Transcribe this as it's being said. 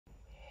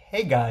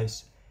Hey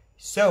guys,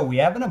 so we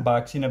have an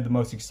unboxing of the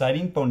most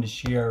exciting phone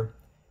this year,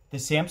 the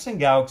Samsung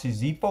Galaxy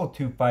Z Fold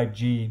 2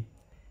 5G.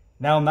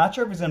 Now I'm not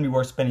sure if it's going to be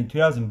worth spending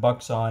 2,000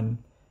 bucks on,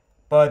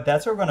 but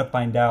that's what we're going to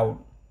find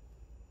out.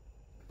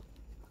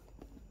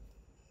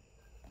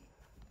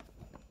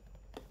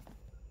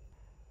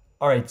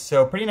 Alright,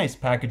 so pretty nice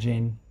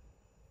packaging.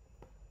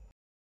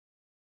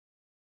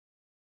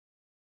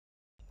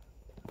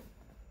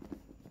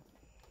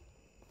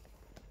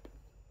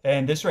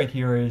 And this right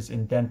here is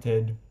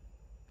indented.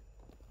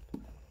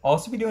 I'll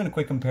also be doing a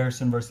quick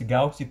comparison versus the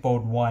Galaxy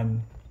Fold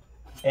 1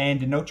 and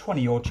the Note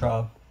 20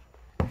 Ultra.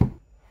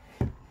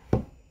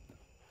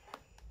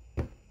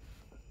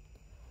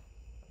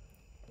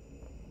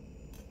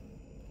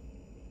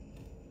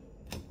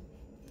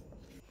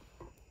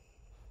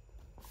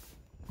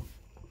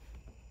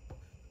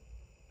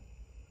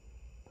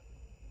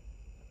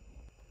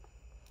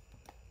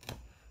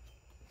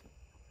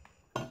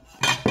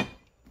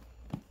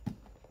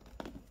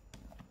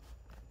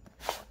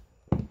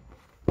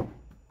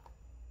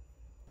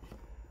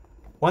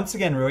 Once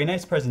again, really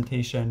nice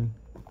presentation.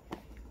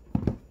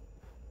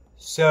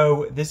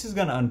 So this is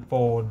going to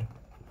unfold.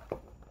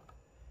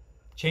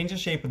 Change the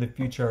shape of the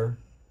future.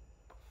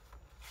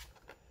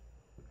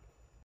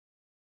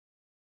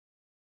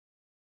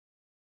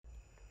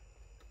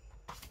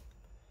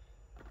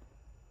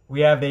 We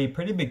have a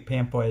pretty big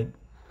pamphlet.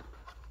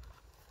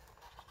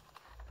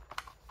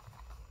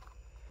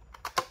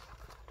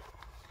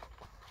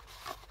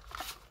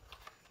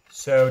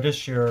 So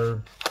just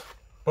your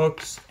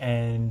books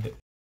and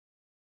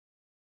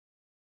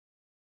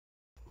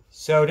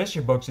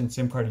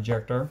SIM card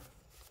ejector.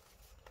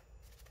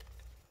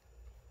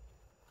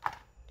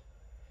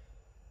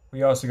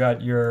 We also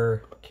got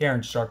your care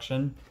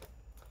instruction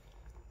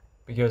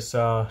because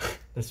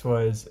this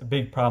was a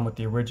big problem with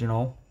the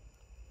original.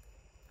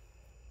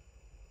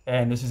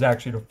 And this is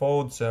actually the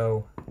fold,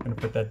 so I'm going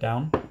to put that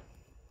down.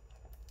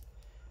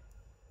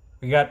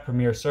 We got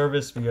Premier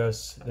service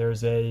because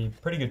there's a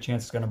pretty good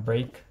chance it's going to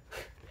break.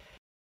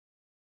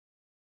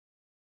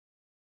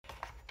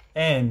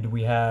 And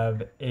we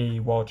have a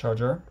wall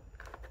charger.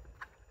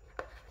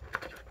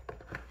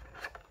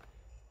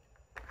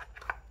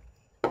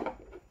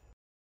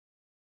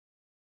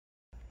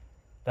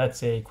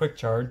 That's a quick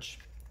charge.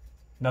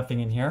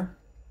 Nothing in here.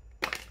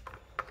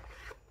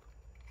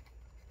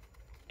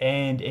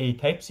 And a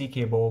Type-C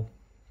cable.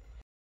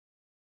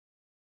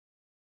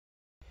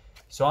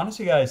 So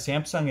honestly guys,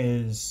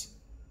 Samsung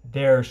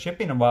they're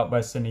shipping a lot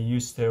less than they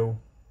used to.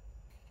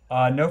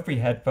 No free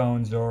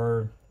headphones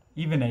or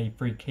even a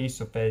free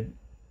case with it.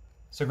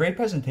 So great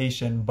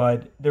presentation,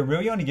 but they're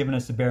really only giving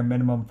us the bare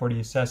minimum for the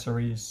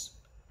accessories.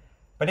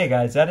 But hey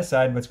guys, that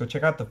aside, let's go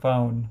check out the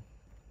phone.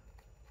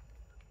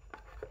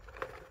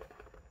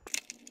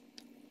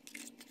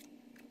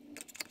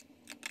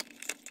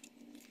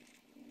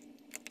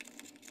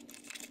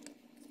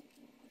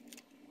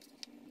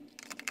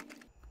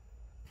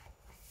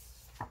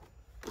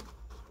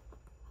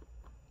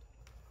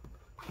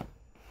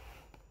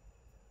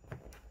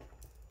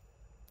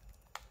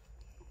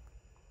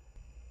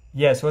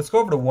 Yeah, so let's go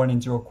over the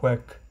warnings real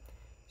quick.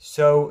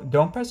 So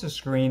don't press the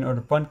screen or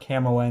the front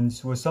camera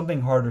lens with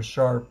something hard or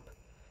sharp.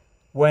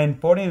 When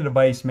folding the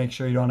device, make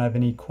sure you don't have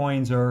any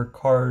coins or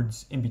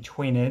cards in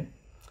between it.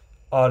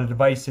 The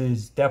device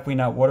is definitely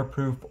not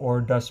waterproof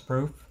or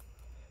dustproof,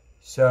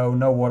 so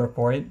no water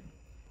for it.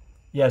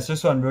 Yes,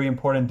 this one really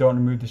important, don't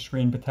remove the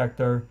screen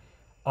protector.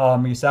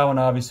 Because that one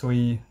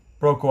obviously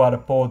broke a lot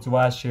of folds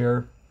last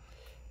year.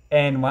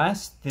 And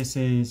last,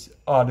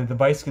 the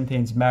device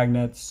contains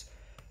magnets.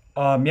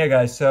 Yeah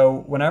guys,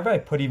 so whenever I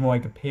put even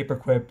like a paper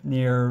clip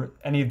near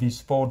any of these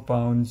fold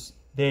phones,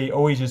 they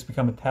always just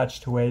become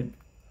attached to it.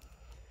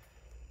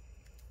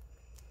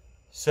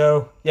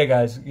 So yeah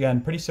guys,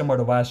 again, pretty similar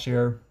to last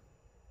year.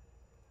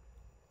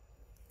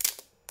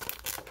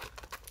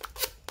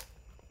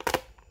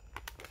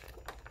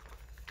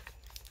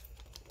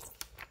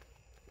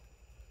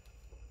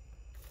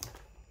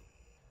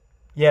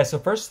 Yeah, so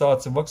first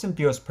thoughts, it looks and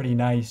feels pretty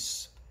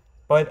nice,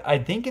 but I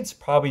think it's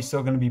probably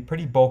still going to be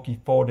pretty bulky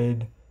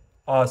folded.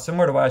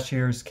 Similar to last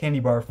year's candy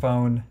bar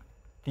phone,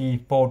 the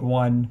Fold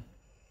 1.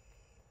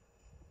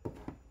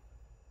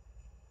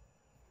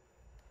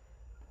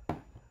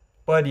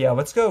 But yeah,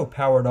 let's go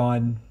powered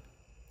on.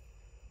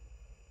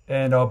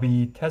 And I'll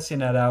be testing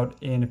that out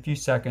in a few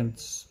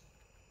seconds.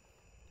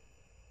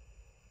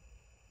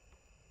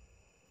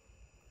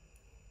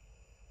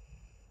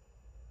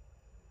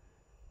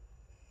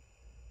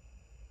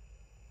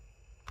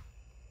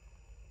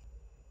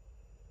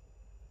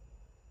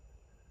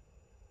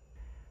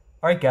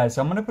 Alright guys,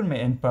 so I'm going to put in my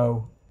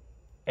info,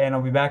 and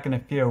I'll be back in a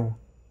few.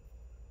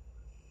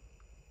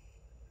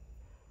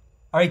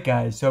 Alright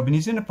guys, so I've been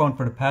using the phone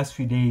for the past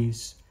few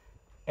days,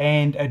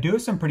 and I do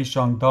have some pretty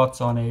strong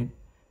thoughts on it,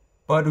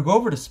 but we'll go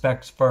over the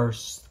specs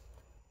first,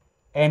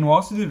 and we'll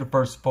also do the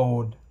first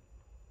fold.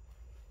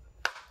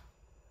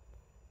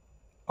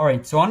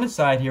 Alright, so on the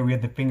side here we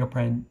have the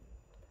fingerprint.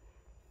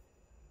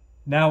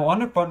 Now on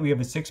the front we have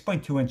a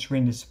 6.2 inch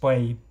screen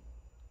display.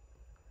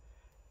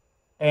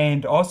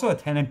 and also a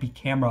 10MP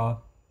camera.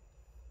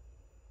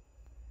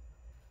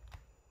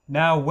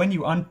 Now when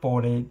you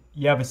unfold it,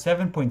 you have a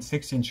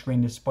 7.6-inch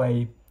screen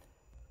display,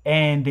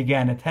 and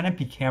again a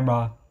 10MP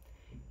camera.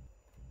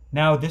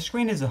 Now this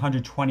screen is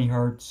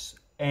 120Hz,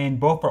 and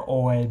both are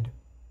OLED.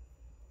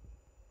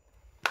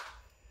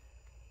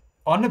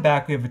 On the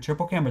back we have a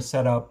triple camera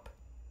setup.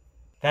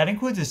 That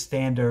includes a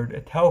standard,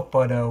 a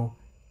telephoto,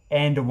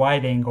 and a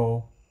wide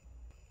angle.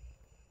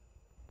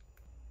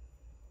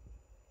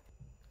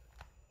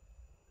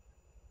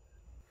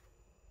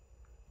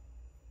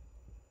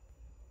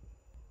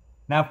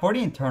 Now for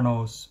the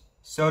internals,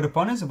 so the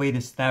phone has the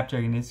latest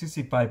Snapdragon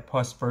 865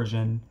 Plus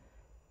version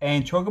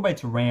and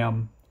 12GB of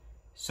RAM,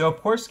 so of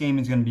course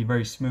gaming is going to be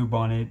very smooth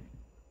on it.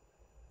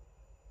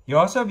 You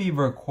also have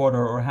either a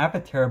quarter or half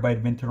a terabyte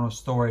of internal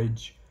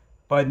storage,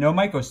 but no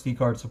micro SD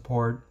card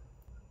support.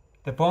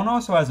 The phone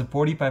also has a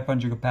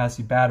 4500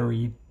 capacity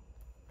battery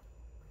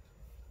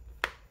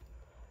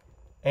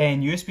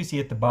and USB-C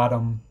at the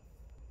bottom.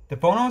 The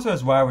phone also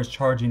has wireless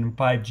charging and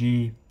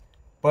 5G,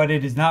 but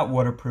it is not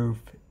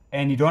waterproof,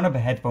 and you don't have a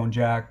headphone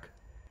jack.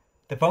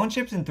 The phone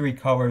ships in 3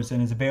 colors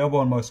and is available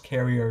on most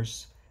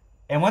carriers,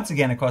 and once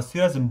again it costs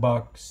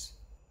 $2,000.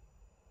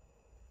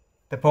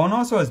 The phone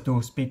also has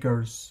dual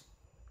speakers.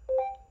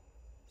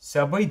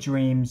 Subway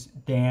Dreams,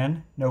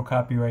 Dan, no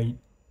copyright.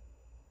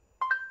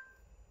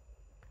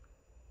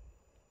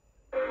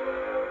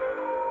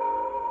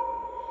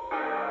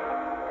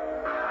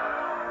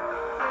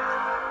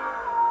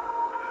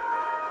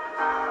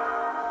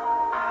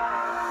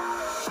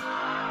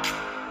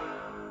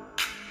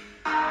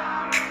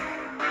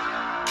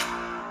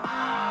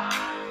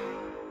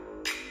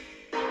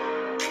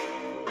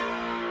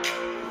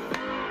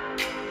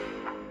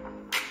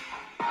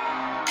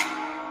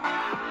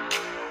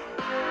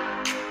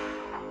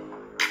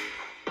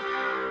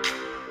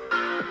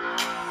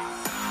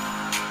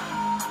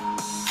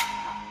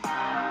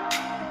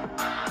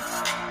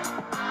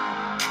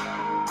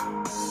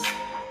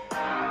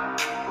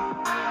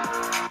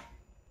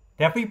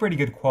 Definitely pretty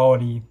good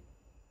quality.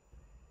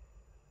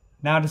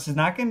 Now this is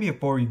not going to be a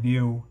full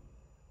review,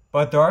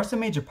 but there are some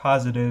major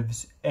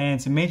positives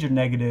and some major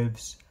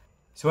negatives.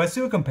 So let's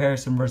do a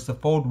comparison versus the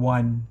Fold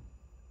 1.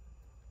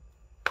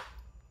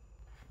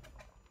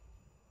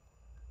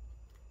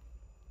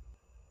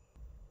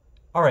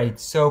 Alright,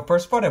 so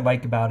first of all, what I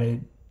like about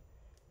it.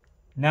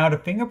 Now the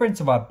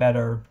fingerprint's a lot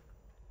better.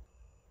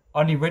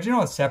 On the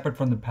original it's separate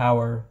from the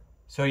power,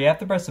 so you have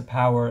to press the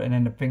power and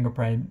then the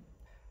fingerprint.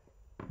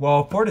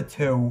 Well, for the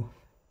 2,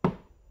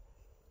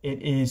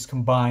 it is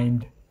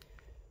combined.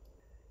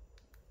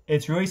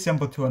 It's really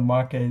simple to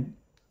unlock it.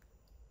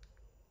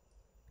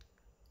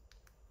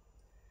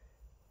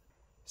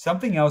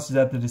 Something else is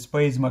that the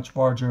display is much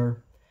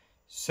larger,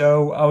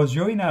 so I was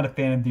really not a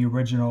fan of the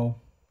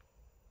original.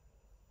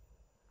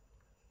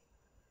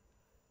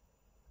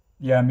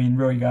 Yeah, I mean,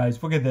 really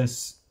guys, look at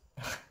this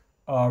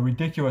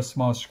ridiculous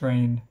small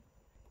screen.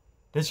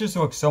 This just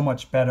looks so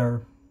much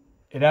better.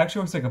 It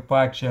actually looks like a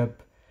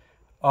flagship.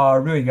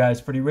 Really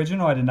guys, for the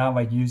original I did not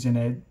like using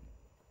it.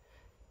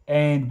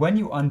 And when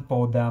you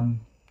unfold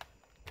them,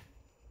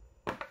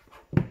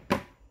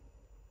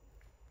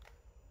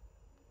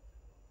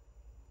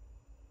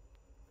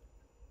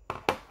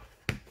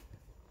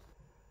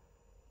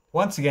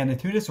 once again, the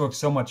 2 just looks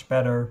so much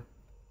better.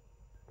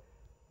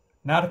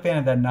 Not a fan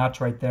of that notch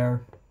right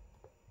there.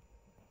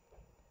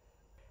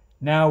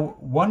 Now,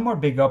 one more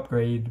big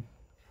upgrade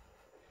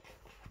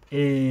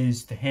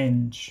is the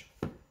hinge.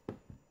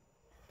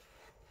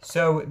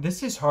 So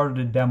this is harder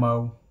to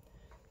demo,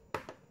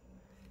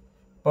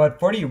 but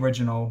for the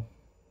original,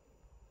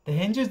 the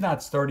hinge is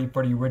not sturdy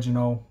for the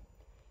original.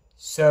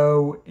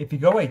 So if you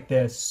go like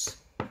this,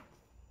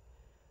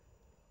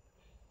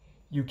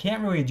 you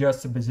can't really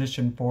adjust the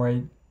position for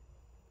it.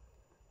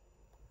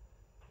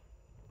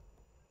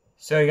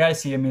 So you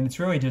guys see, I mean, it's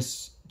really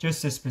just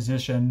this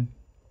position,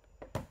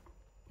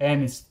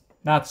 and it's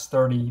not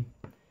sturdy.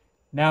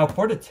 Now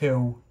for the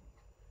 2,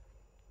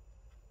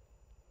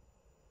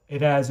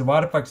 it has a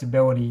lot of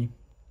flexibility.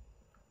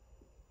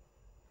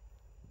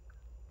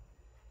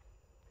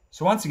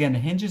 So once again, the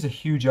hinge is a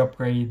huge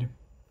upgrade.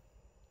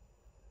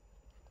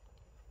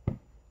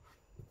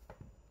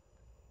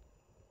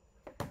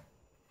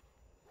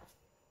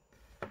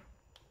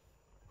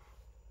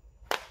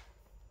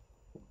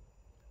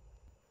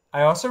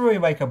 I also really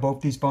like how both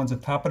these phones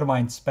have top of the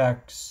line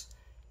specs.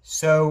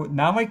 So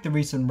not like the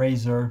recent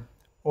Razer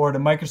or the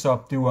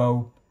Microsoft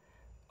Duo.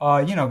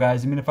 You know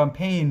guys, I mean if I'm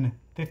paying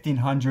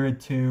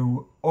 $1,500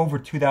 to over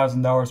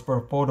 $2,000 for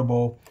a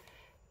foldable,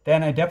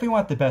 then I definitely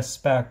want the best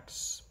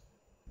specs.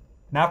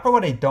 Not for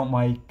what I don't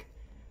like.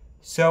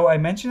 So I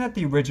mentioned that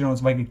the original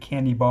is like a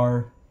candy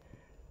bar,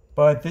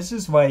 but this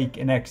is like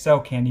an XL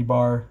candy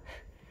bar.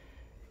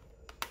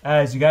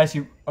 As you guys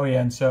see, oh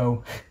yeah, and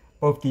so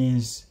both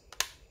these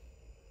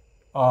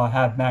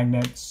have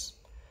magnets.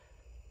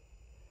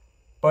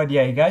 But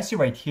yeah, you guys see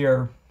right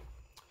here.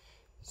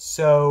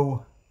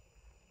 So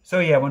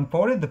yeah, when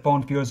folded, the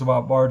phone feels a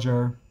lot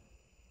larger.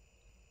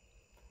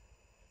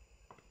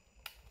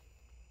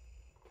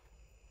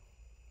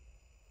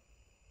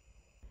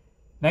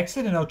 Next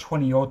to the Note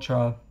 20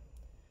 Ultra,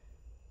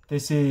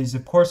 this is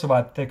of course a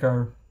lot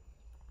thicker.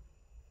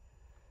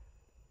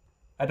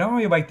 I don't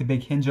really like the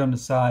big hinge on the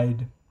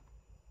side.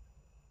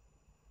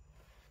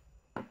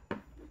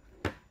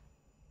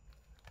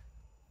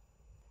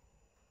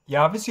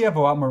 Yeah, obviously I have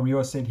a lot more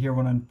real estate here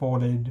when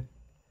unfolded.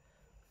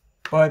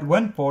 But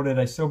when folded,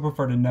 I still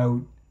prefer the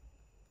Note.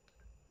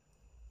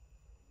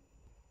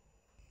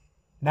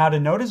 Now the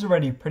Note is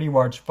already a pretty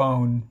large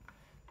phone.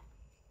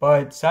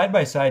 But side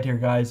by side here,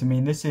 guys, I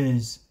mean,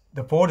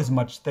 the fold is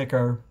much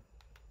thicker.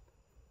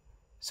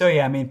 So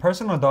yeah, I mean,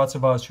 personal thoughts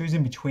if I was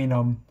choosing between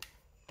them,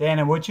 then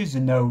I would choose the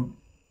Note.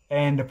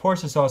 And of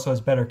course, this also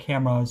has better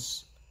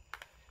cameras.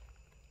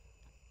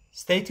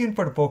 Stay tuned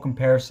for the full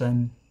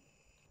comparison.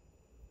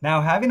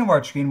 Now, having a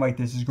large screen like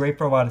this is great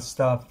for a lot of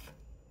stuff,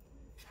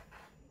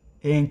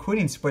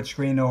 including split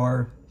screen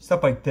or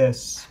stuff like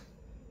this.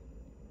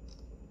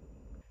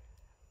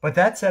 But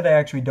that said, I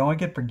actually don't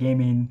like it for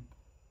gaming.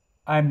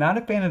 I'm not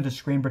a fan of the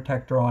screen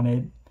protector on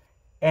it,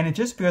 and it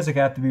just feels like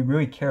I have to be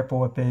really careful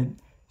with it,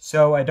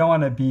 so I don't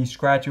want to be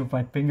scratching with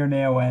my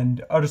fingernail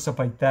and other stuff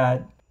like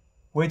that,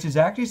 which is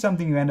actually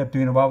something you end up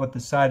doing a lot with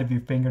the side of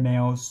your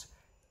fingernails.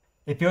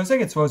 It feels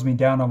like it slows me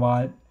down a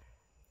lot.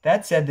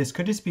 That said, this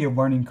could just be a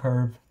learning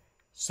curve,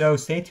 so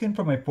stay tuned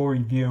for my full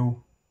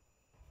review.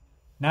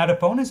 Now the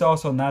phone is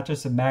also not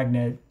just a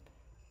magnet,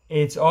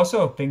 it's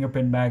also a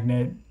fingerprint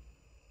magnet.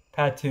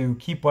 Had to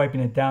keep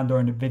wiping it down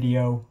during the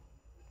video.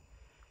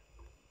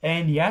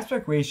 And the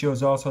aspect ratio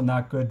is also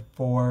not good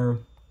for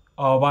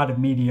a lot of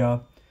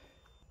media.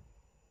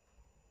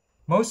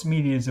 Most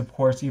media is of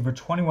course either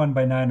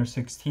 21:9 or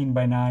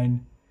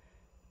 16:9.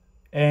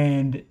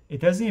 And it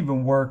doesn't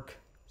even work.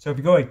 So if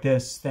you go like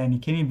this, then you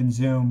can't even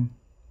zoom.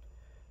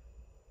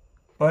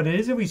 But it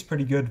is at least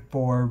pretty good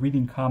for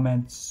reading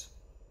comments.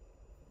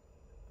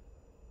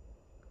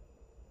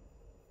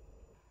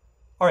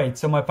 Alright,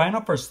 so my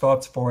final first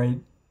thoughts for it.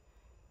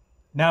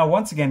 Now,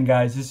 once again,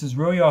 guys, this is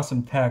really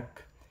awesome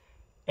tech.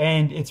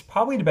 And it's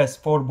probably the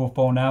best foldable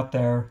phone out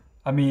there.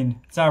 I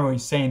mean, it's not really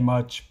saying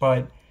much,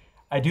 but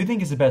I do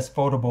think it's the best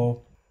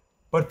foldable.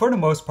 But for the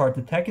most part,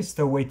 the tech is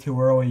still way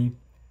too early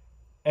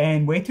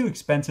and way too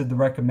expensive to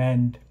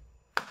recommend.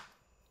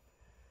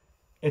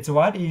 It's a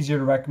lot easier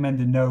to recommend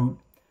the Note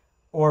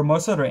or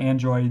most other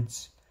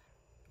Androids.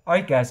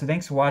 Alright guys, so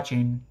thanks for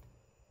watching,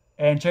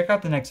 and check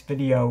out the next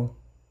video.